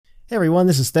Hey everyone,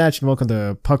 this is Thatch, and welcome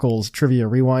to PUCL's Trivia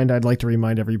Rewind. I'd like to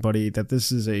remind everybody that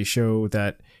this is a show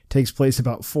that takes place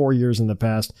about 4 years in the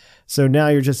past, so now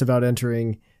you're just about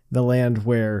entering the land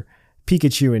where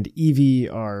Pikachu and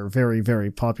Eevee are very,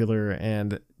 very popular,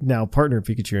 and now Partner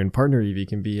Pikachu and Partner Eevee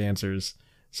can be answers.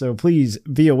 So please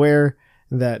be aware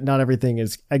that not everything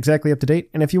is exactly up to date,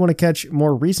 and if you want to catch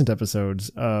more recent episodes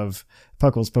of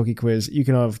PUCL's PokeQuiz, you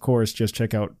can of course just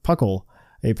check out PUCL,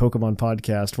 a Pokemon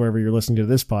podcast, wherever you're listening to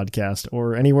this podcast,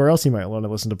 or anywhere else you might want to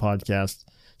listen to podcasts.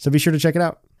 So be sure to check it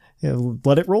out. Yeah,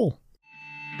 let it roll.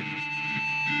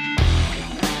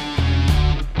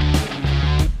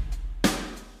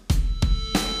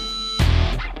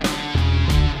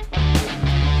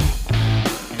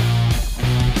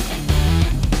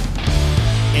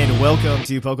 Welcome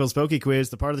to PokeQuiz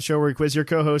PokeQuiz, the part of the show where we quiz your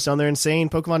co-hosts on their insane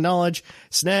Pokemon knowledge.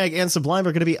 Snag and Sublime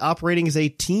are going to be operating as a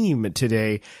team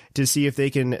today to see if they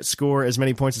can score as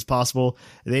many points as possible.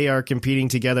 They are competing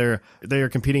together. They are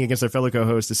competing against their fellow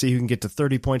co-hosts to see who can get to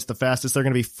 30 points the fastest. There are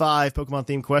going to be 5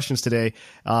 Pokemon-themed questions today,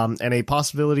 and a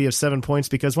possibility of 7 points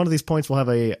because one of these points will have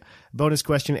a bonus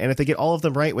question, and if they get all of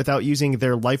them right without using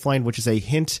their lifeline, which is a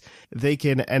hint, they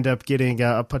can end up getting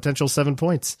a potential 7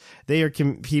 points. They are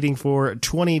competing for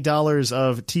 $20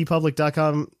 of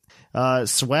tpublic.com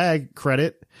swag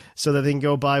credit so that they can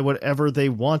go buy whatever they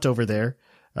want over there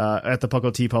at the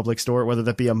Puckle T Public store, whether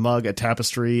that be a mug, a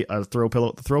tapestry, a throw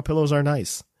pillow. The throw pillows are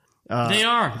nice. They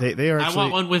are. They are. Actually, I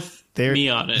want one with me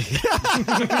on it.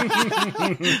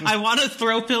 I want a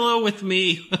throw pillow with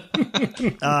me.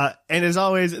 And as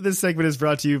always, this segment is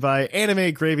brought to you by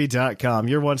AnimeGravy.com,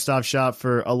 your one-stop shop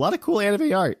for a lot of cool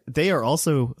anime art. They are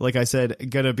also, like I said,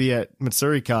 going to be at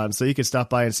MatsuriCon, so you can stop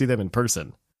by and see them in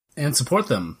person. And support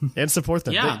them.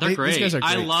 Yeah, they're great. These guys are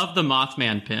great. I love the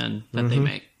Mothman pin that they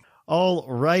make. All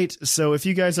right, so if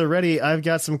you guys are ready, I've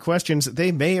got some questions.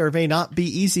 They may or may not be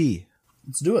easy.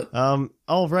 Let's do it.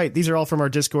 All right. These are all from our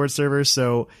Discord server.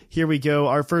 So here we go.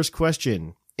 Our first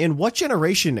question. In what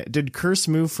generation did Curse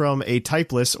move from a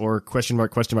typeless or question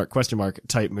mark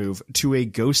type move to a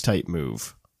ghost type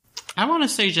move? I want to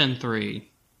say Gen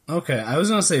 3. Okay. I was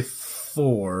going to say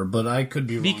 4, but I could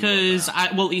be wrong. Because,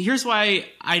 here's why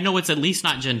I know it's at least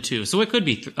not Gen 2. So it could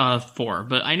be 4,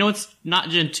 but I know it's not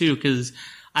Gen 2 because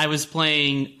I was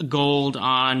playing Gold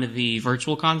on the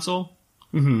Virtual Console.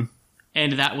 Mm-hmm.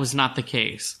 And that was not the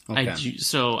case. Okay.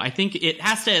 So I think it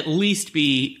has to at least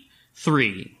be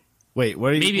 3. Wait,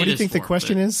 what do you think 4, the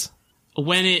question is?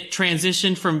 When it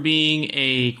transitioned from being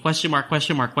a question mark type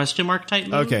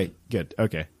move? Okay, good.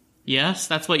 Okay. Yes,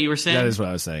 that's what you were saying? That is what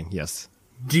I was saying, yes.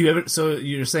 Do you ever? So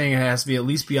you're saying it has to be at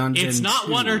least beyond Gen 2? It's not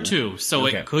 1 or 2, so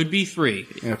it could be 3.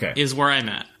 Okay. Is where I'm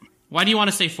at. Why do you want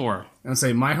to say 4? I'll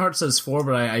say my heart says 4,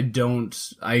 but I don't.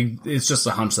 It's just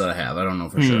a hunch that I have. I don't know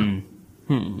for sure.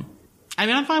 I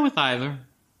mean, I'm fine with either.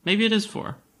 Maybe it is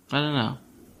 4. I don't know.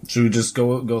 Should we just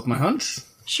go with my hunch?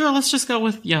 Sure, let's just go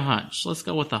with your hunch. Let's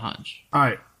go with the hunch. All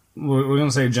right. We're going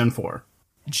to say Gen 4.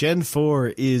 Gen 4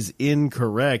 is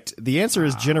incorrect. The answer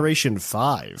is Generation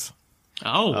 5.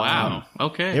 Oh, wow.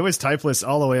 Okay. It was typeless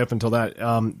all the way up until that.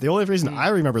 The only reason I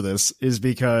remember this is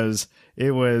because it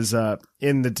was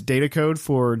in the data code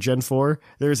for Gen 4.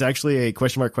 There's actually a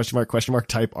question mark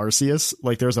type Arceus.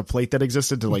 Like there's a plate that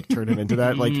existed to like turn it into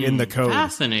that, like in the code.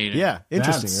 Fascinating. Yeah,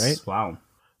 interesting, right? Wow.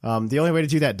 The only way to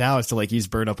do that now is to like use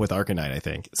Burn Up with Arcanine, I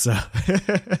think. So,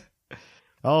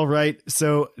 all right.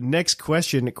 So next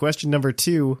question number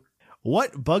 2.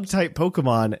 What bug-type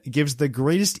Pokemon gives the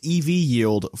greatest EV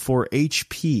yield for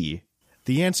HP?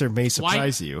 The answer may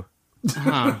surprise you.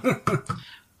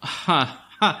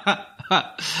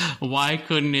 Why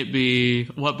couldn't it be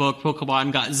what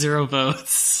Pokemon got 0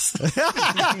 votes?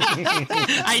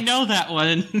 I know that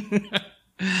one.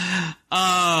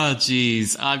 Oh,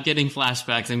 jeez. I'm getting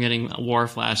flashbacks. I'm getting war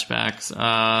flashbacks.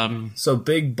 So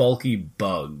big, bulky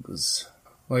bugs.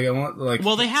 Like I want, like.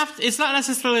 Well, they have. It's not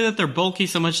necessarily that they're bulky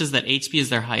so much as that HP is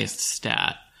their highest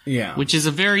stat. Yeah. Which is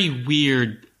a very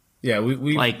weird. Yeah,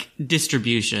 we like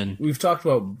distribution. We've talked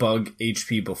about bug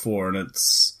HP before, and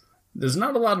there's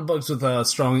not a lot of bugs with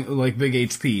strong, like big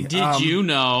HP. Did you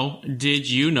know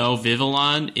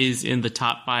Vivillon is in the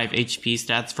top 5 HP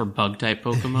stats for bug type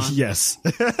Pokemon? Yes.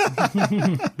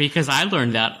 Because I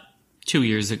learned that 2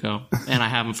 years ago, and I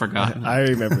haven't forgotten. I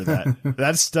remember that.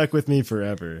 That's stuck with me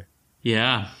forever.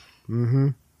 Yeah. Mm-hmm.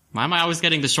 Why am I always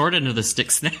getting the short end of the stick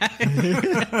snack? At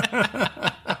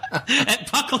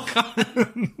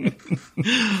PuckleCon.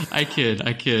 I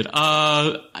kid.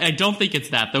 I don't think it's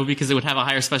that, though, because it would have a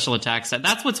higher special attack set.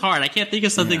 That's what's hard. I can't think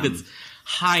of something that's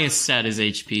highest set is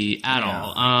HP at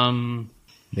all.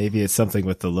 Maybe it's something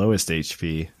with the lowest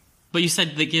HP. But you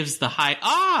said that gives the high...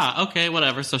 Ah! Okay,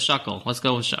 whatever. So Shuckle. Let's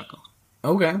go with Shuckle.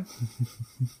 Okay.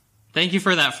 Thank you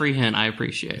for that free hint. I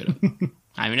appreciate it.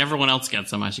 I mean, everyone else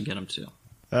gets them. I should get them too.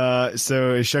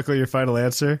 So is Shuckle your final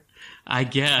answer? I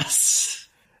guess.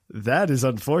 That is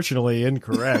unfortunately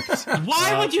incorrect.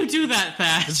 Why would you do that,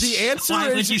 Thatch? The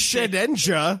answer is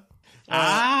Shedinja.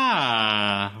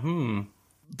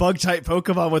 Bug-type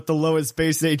Pokemon with the lowest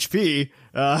base HP.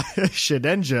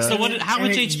 Shedinja. So how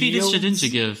much HP does Shedinja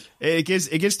give? It gives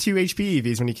 2 HP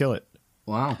EVs when you kill it.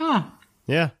 Wow. Huh.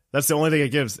 Yeah, that's the only thing it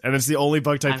gives. And it's the only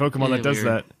Bug-type Pokemon that does weird.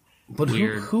 that. But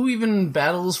who even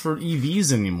battles for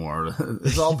EVs anymore?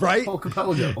 It's all right?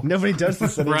 Pokemon. Nobody does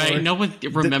this anymore. Right, no one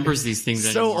remembers these things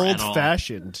so anymore at all.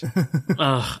 old-fashioned.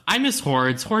 I miss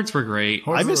Hordes. Hordes were great.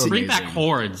 Bring back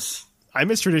Hordes. I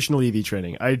miss traditional EV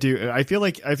training. I do. I feel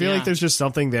like there's just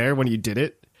something there when you did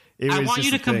it. I want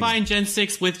you to combine Gen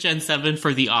 6 with Gen 7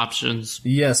 for the options.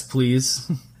 Yes,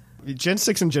 please. Gen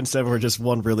 6 and Gen 7 were just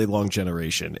one really long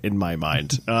generation in my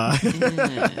mind.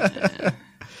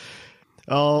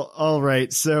 All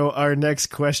right. So our next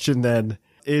question then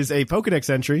is a Pokedex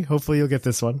entry. Hopefully you'll get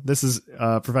this one. This is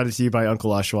provided to you by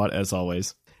Uncle Oshawott, as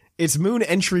always. Its moon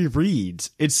entry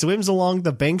reads, it swims along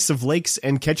the banks of lakes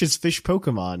and catches fish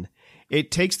Pokemon. It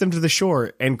takes them to the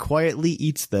shore and quietly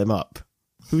eats them up.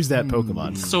 Who's that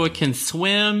Pokemon? So it can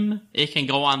swim, it can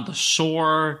go on the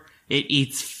shore, it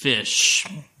eats fish.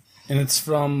 And it's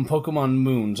from Pokemon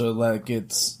Moon, so like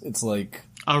it's like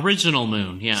original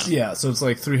Moon, yeah. Yeah, so it's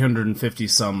like 350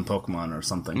 some Pokemon or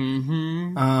something.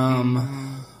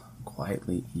 Mm-hmm.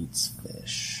 Quietly eats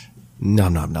fish.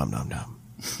 Nom nom nom nom nom.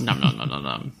 Nom nom nom nom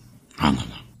nom. Nom nom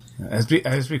nom. It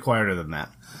has to be quieter than that.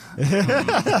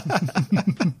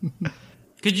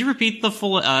 Could you repeat the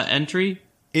full entry?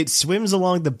 It swims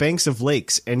along the banks of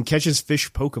lakes and catches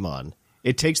fish Pokemon.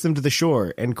 It takes them to the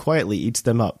shore and quietly eats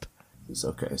them up. It's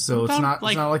okay. So it's not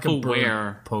like a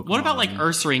bird Pokemon. What about like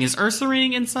Ursaring? Is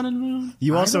Ursaring in Sun and Moon?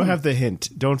 You also have the hint.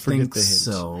 Don't forget the hint.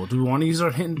 So, do we want to use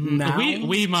our hint now?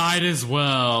 We might as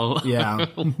well. Yeah.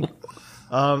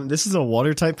 This is a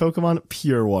water type Pokemon,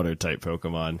 pure water type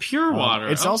Pokemon. Pure water.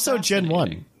 It's also Gen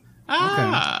 1.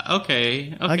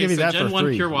 Okay. I'll give you that Gen for 1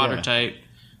 free. pure water Yeah. type.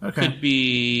 Okay. Could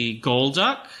be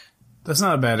Golduck. That's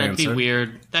not a bad That'd answer. be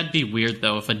weird. That'd be weird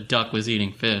though if a duck was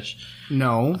eating fish.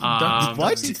 No. What?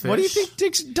 What do you think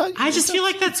Dick's done? I just feel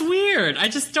like that's weird. I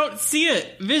just don't see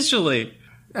it visually.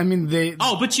 I mean,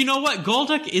 Oh, but you know what?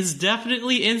 Golduck is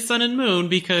definitely in Sun and Moon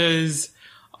because,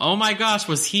 oh my gosh,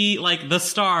 was he like the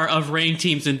star of rain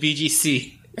teams in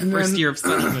VGC first year of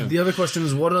Sun and Moon? The other question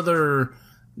is, what other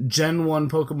Gen 1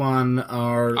 Pokemon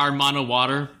are mono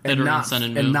water that are in Sun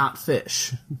and Moon? And not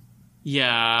fish.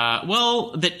 Yeah,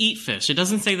 well, that eat fish. It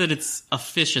doesn't say that it's a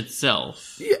fish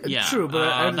itself. Yeah. True,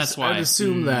 but that's why. I'd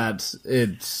assume that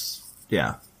it's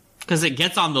because it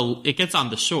gets on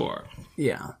the shore.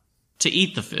 Yeah. To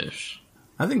eat the fish.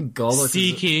 I think Golduck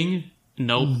Seeking.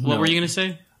 Nope. What were you going to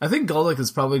say? I think Golduck is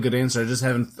probably a good answer. I just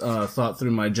haven't thought through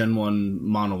my Gen 1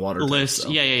 mono water list. Type,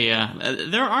 so. Yeah.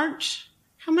 There aren't...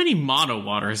 How many mono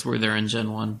waters were there in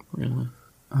Gen 1? Really?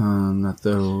 Not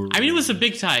those. I mean, it was a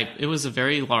big type. It was a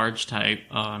very large type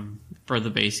for the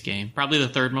base game. Probably the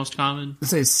third most common.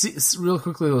 Let's say, real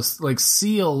quickly, like,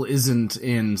 Seal isn't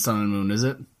in Sun and Moon, is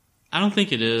it? I don't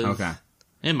think it is. Okay.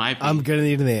 It might be. I'm gonna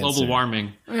need an answer. Global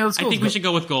warming. Yeah, let's go I think we should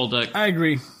go with Golduck. I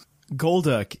agree.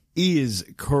 Golduck is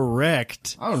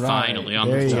correct. All right. Finally on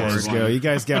There the you board. guys go. You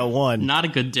guys got one. Not a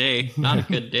good day. Not a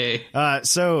good day.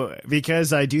 So,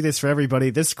 because I do this for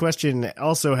everybody, this question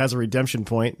also has a redemption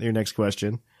point, your next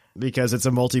question, because it's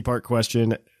a multi-part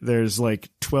question. There's like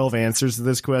 12 answers to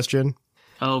this question.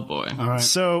 Oh, boy. All right.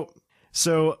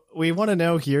 So we want to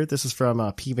know here, this is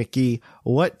from P. McGee,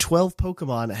 what 12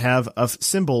 Pokemon have of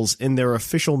symbols in their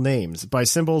official names? By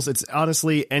symbols, it's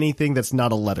honestly anything that's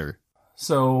not a letter.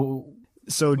 So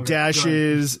okay,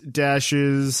 dashes,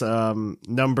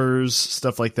 numbers,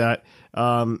 stuff like that.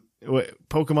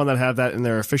 Pokemon that have that in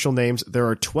their official names, there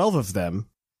are 12 of them.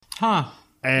 Huh.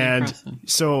 And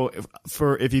so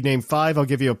if you name 5, I'll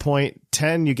give you a point.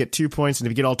 10, you get 2 points, and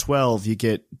if you get all 12, you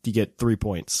get 3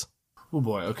 points. Oh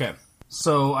boy, okay.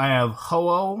 So I have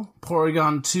Ho-Oh,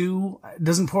 Porygon 2.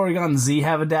 Doesn't Porygon Z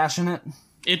have a dash in it?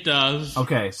 It does.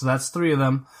 Okay, so that's 3 of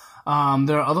them.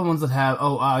 There are other ones that have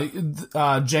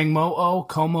Jangmo-O,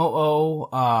 Como-O,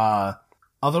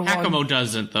 other one. Hakamo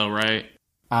doesn't though, right?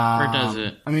 Or does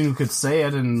it? I mean, we could say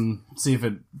it and see if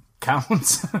it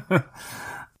counts.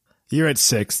 You're at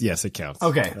 6. Yes, it counts.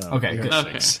 Okay, good.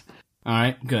 Okay. All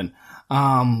right, good.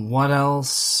 What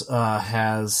else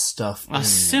has stuff in A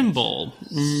symbol.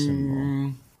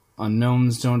 Symbol.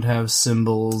 Unknowns don't have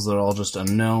symbols. They're all just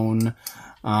unknown.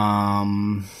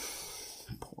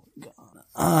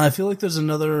 I feel like there's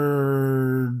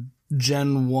another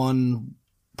Gen 1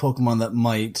 Pokemon that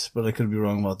might, but I could be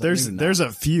wrong about that. There's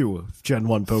a few Gen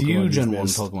 1 Pokemon. Few Gen 1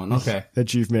 Pokemon, okay.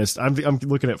 That you've missed. I'm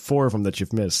looking at 4 of them that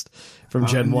you've missed from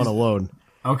Gen 1 alone.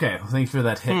 Okay, well, thanks for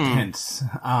that hint.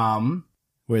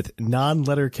 With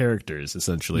non-letter characters,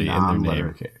 essentially, in their name.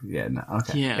 Okay.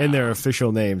 Yeah. In their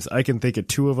official names. I can think of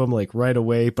 2 of them, like, right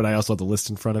away, but I also have the list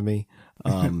in front of me.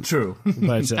 True.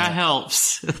 But That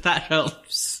helps. That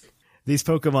helps. these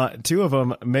Pokemon, 2 of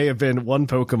them may have been one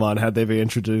Pokemon had they been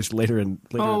introduced later in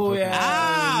Pokemon. Yeah.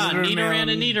 Ah,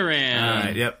 Nidoran and Nidoran. All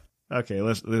right, yep. Okay,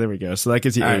 there we go. So that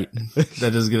gives you 8. Right.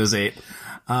 That is good as 8.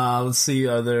 Let's see,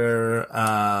 are there,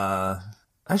 I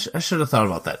should have thought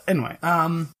about that. Anyway,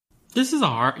 This is a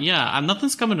hard. Yeah,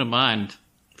 nothing's coming to mind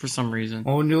for some reason.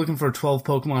 well, when you're looking for 12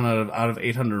 Pokemon out of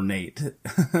 808.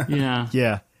 Yeah.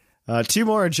 Yeah. 2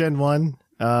 more are Gen 1.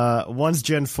 One's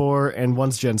Gen 4 and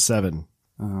one's Gen 7.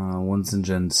 One's in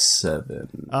Gen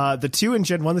 7. The 2 in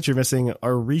Gen 1 that you're missing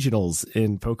are regionals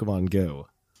in Pokemon Go.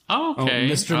 Oh, okay.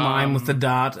 Mr. Mime with the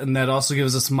dot, and that also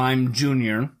gives us Mime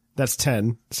Jr. That's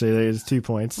 10. So there's 2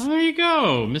 points. There you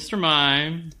go, Mr.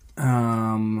 Mime.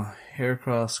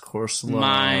 Heracross, Corsola.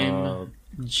 Mime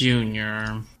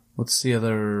Junior. What's the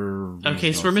other?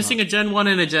 Okay, so we're missing a Gen 1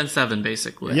 and a Gen 7,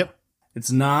 basically. Yep.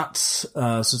 It's not,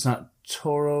 so it's not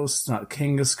Tauros, it's not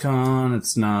Kangaskhan,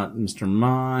 it's not Mr.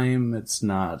 Mime, it's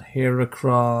not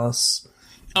Heracross.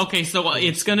 Okay, so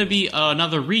it's going to be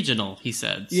another regional, he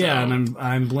said. So Yeah, and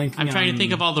I'm blanking I'm trying to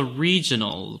think of all the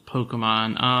regional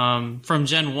Pokemon from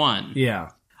Gen 1. Yeah.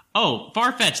 Oh,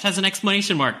 Farfetch'd has an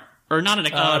exclamation mark. Or not an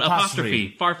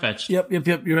apostrophe. Farfetch'd. Yep,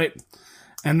 you're right.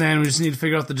 And then we just need to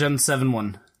figure out the Gen 7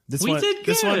 one. This We one, did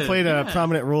This one good, played a yeah.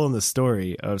 prominent role in the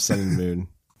story of Sun and Moon.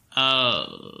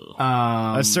 Oh.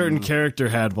 A certain character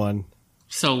had one.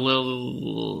 So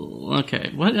Lil...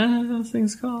 Okay, what are those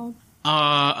things called?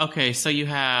 Okay, so you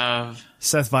have...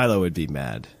 Seth Vilo would be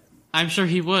mad. I'm sure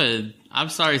he would. I'm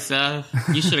sorry, Seth.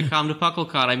 You should have come to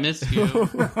PuCL. I missed you.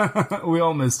 We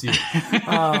all missed you.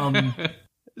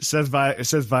 Seth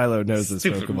Vilo knows this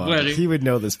Stupid Pokemon. wedding. He would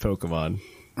know this Pokemon.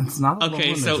 It's not a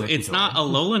Okay, Alolan so Executor. it's not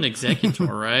Alolan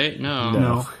Executor, right?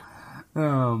 No.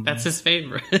 No. That's his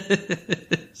favorite.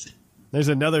 There's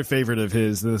another favorite of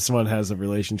his. This one has a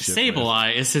relationship with.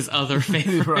 Sableye is his other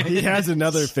favorite. Right. He has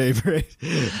another favorite.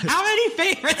 How many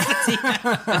favorites does he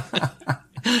have?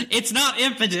 It's not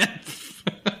Impidimp.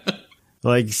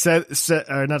 Like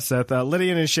not Seth.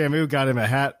 Lydian and Shamu got him a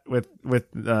hat with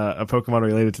a Pokemon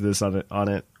related to this on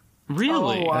it.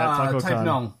 Really? Type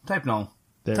no. Type no.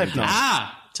 There Type we go. no.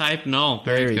 Type null.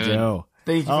 Very There we good. go.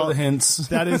 Thank you for the hints.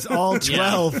 That is all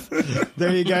 12.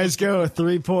 There you guys go.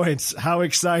 3 points. How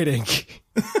exciting.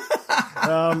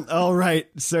 All right.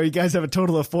 So you guys have a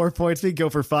total of 4 points. We go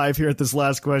for 5 here at this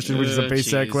last question, which is a base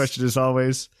set question as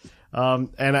always.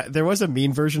 There was a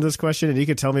mean version of this question, and you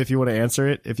could tell me if you want to answer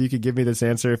it. If you could give me this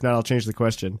answer. If not, I'll change the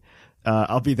question.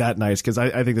 I'll be that nice because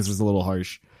I think this was a little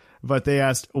harsh. But they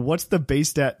asked, what's the base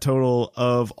stat total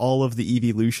of all of the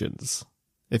evolutions?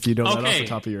 If you don't know that off the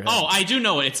top of your head. Oh, I do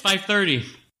know it. It's 530.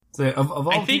 So of all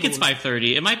I think it's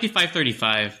 530. It might be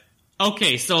 535.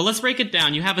 Okay, so let's break it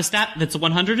down. You have a stat that's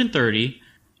 130,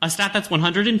 a stat that's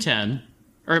 110,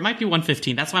 or it might be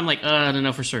 115. That's why I'm like, I don't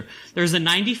know for sure. There's a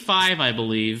 95, I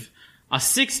believe, a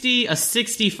 60, a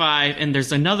 65, and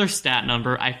there's another stat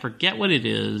number. I forget what it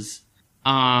is.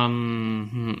 I'll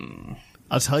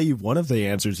tell you one of the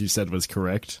answers you said was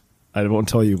correct. I won't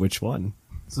tell you which one.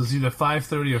 So it's either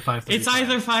 530 or 530. It's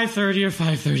either 530 or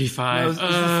 535. No, is this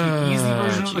the easy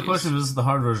version of the jeez. question, or this is the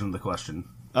hard version of the question?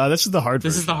 This is the hard version.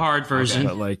 This is the hard version.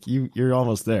 But like you're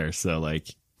almost there, so like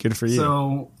good for you.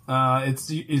 So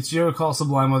it's your call,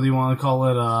 Sublime, whether you want to call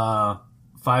it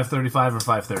 535 or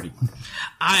 530.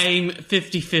 I'm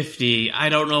 50-50. I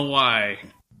don't know why.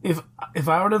 If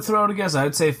I were to throw out a guess,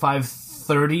 I'd say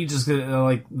 530. Just 'cause,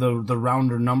 like the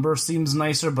rounder number seems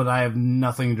nicer, but I have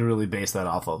nothing to really base that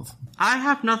off of. I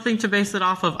have nothing to base it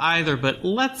off of either, but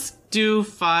let's do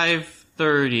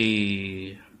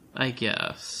 530, I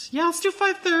guess. Yeah, let's do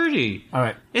 530. All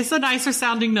right. It's a nicer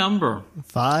sounding number.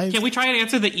 5? Can we try and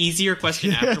answer the easier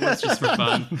question afterwards just for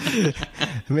fun?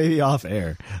 Maybe off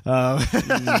air.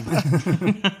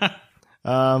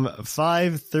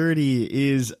 530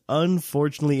 is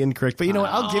unfortunately incorrect, but you know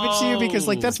what? I'll give it to you because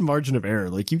like that's margin of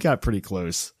error. Like you got pretty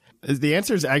close. The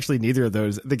answer is actually neither of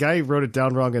those. The guy wrote it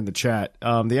down wrong in the chat.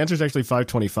 The answer is actually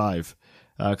 525.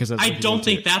 Because I don't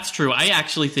think that's true. I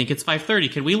actually think it's 530.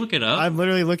 Can we look it up? I'm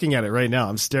literally looking at it right now.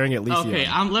 I'm staring at Leafeon. Okay,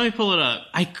 let me pull it up.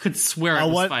 I could swear it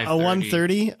was 530. A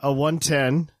 130, a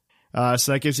 110.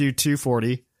 So that gives you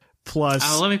 240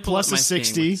 plus Let me pull plus up my a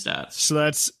 60. thing with stats. So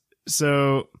that's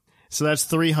So that's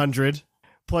 300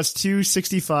 plus two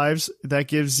 65s. That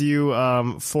gives you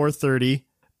 430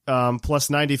 plus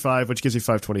 95, which gives you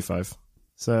 525.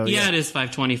 So yeah, it is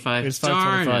 525. It's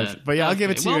 525. But yeah, I'll give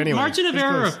it to you anyway. Margin of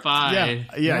error of 5.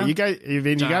 Yeah. You got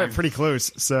it pretty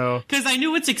close. So because I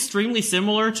knew it's extremely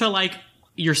similar to like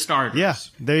your starters. Yeah,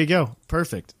 there you go.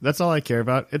 Perfect. That's all I care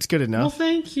about. It's good enough. Well,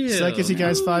 thank you. So that gives you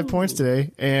guys 5 points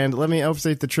today. And let me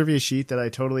update the trivia sheet that I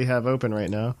totally have open right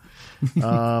now,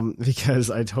 because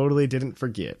I totally didn't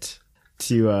forget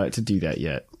to do that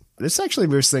yet. This actually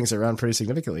moves things around pretty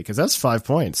significantly because that's 5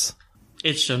 points.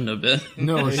 It shouldn't have been.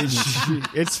 No,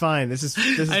 It's fine. This is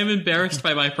I'm embarrassed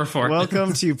by my performance.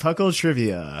 Welcome to PUCL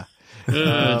Trivia.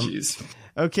 Jeez.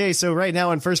 Okay, so right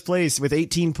now in first place with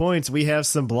 18 points, we have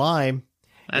Sublime.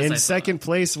 In second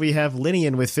place, we have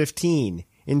Linian with 15.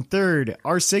 In third,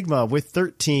 R Sigma with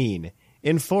 13.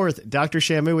 In fourth, Dr.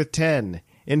 Shamu with 10.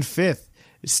 In fifth,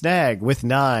 Snag with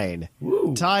 9.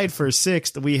 Woo. Tied for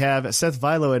sixth, we have Seth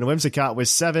Vilo and Whimsicott with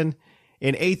 7.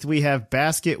 In eighth, we have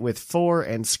Basket with 4,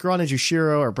 and Scrawn and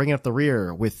Jushiro are bringing up the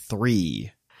rear with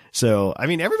 3. So, I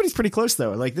mean, everybody's pretty close,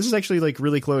 though. Like, this is actually, like,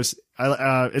 really close.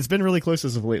 It's been really close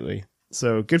as of lately.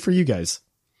 So, good for you guys.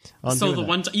 So the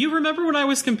one you remember when I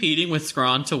was competing with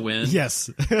Scrawn to win? Yes.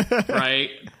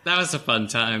 Right? That was a fun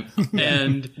time.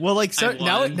 And well, like, so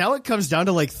now it comes down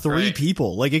to, like, 3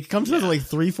 people. Like, it comes down to, like,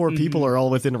 3-4 people are all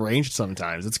within range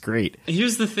sometimes. It's great.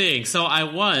 Here's the thing. So I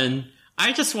won.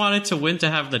 I just wanted to win to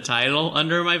have the title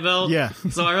under my belt. Yeah.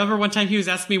 So I remember one time he was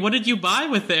asking me, what did you buy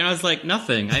with it? And I was like,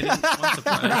 nothing. I didn't want the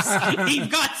prize. He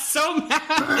got so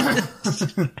mad.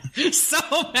 So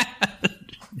mad.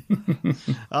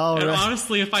 And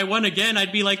honestly, if I won again,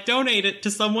 I'd be like, donate it to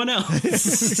someone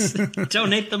else.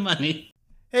 Donate the money.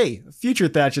 Hey, Future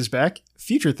Thatch is back.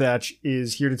 Future Thatch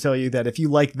is here to tell you that if you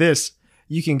like this,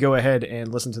 you can go ahead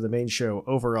and listen to the main show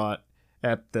over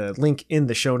at the link in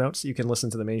the show notes. You can listen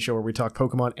to the main show where we talk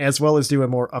Pokemon, as well as do a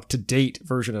more up-to-date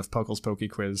version of Puckle's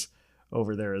PokeQuiz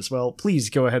over there as well. Please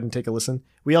go ahead and take a listen.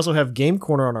 We also have Game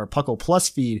Corner on our Puckle Plus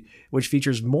feed, which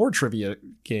features more trivia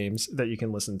games that you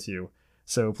can listen to.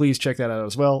 So please check that out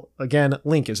as well. Again,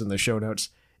 link is in the show notes.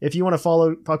 If you want to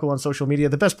follow Puckle on social media,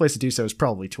 the best place to do so is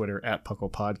probably Twitter at Puckle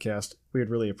Podcast. We would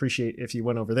really appreciate if you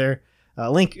went over there.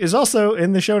 Link is also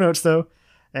in the show notes, though.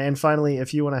 And finally,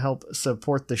 if you want to help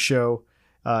support the show,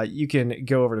 you can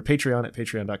go over to Patreon at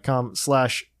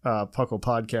patreon.com/Puckle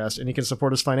Podcast, and you can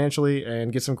support us financially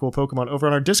and get some cool Pokemon over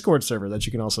on our Discord server that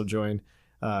you can also join.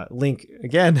 Link,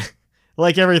 again,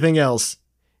 like everything else,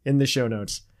 in the show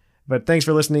notes. But thanks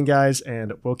for listening, guys,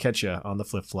 and we'll catch you on the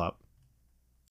flip-flop.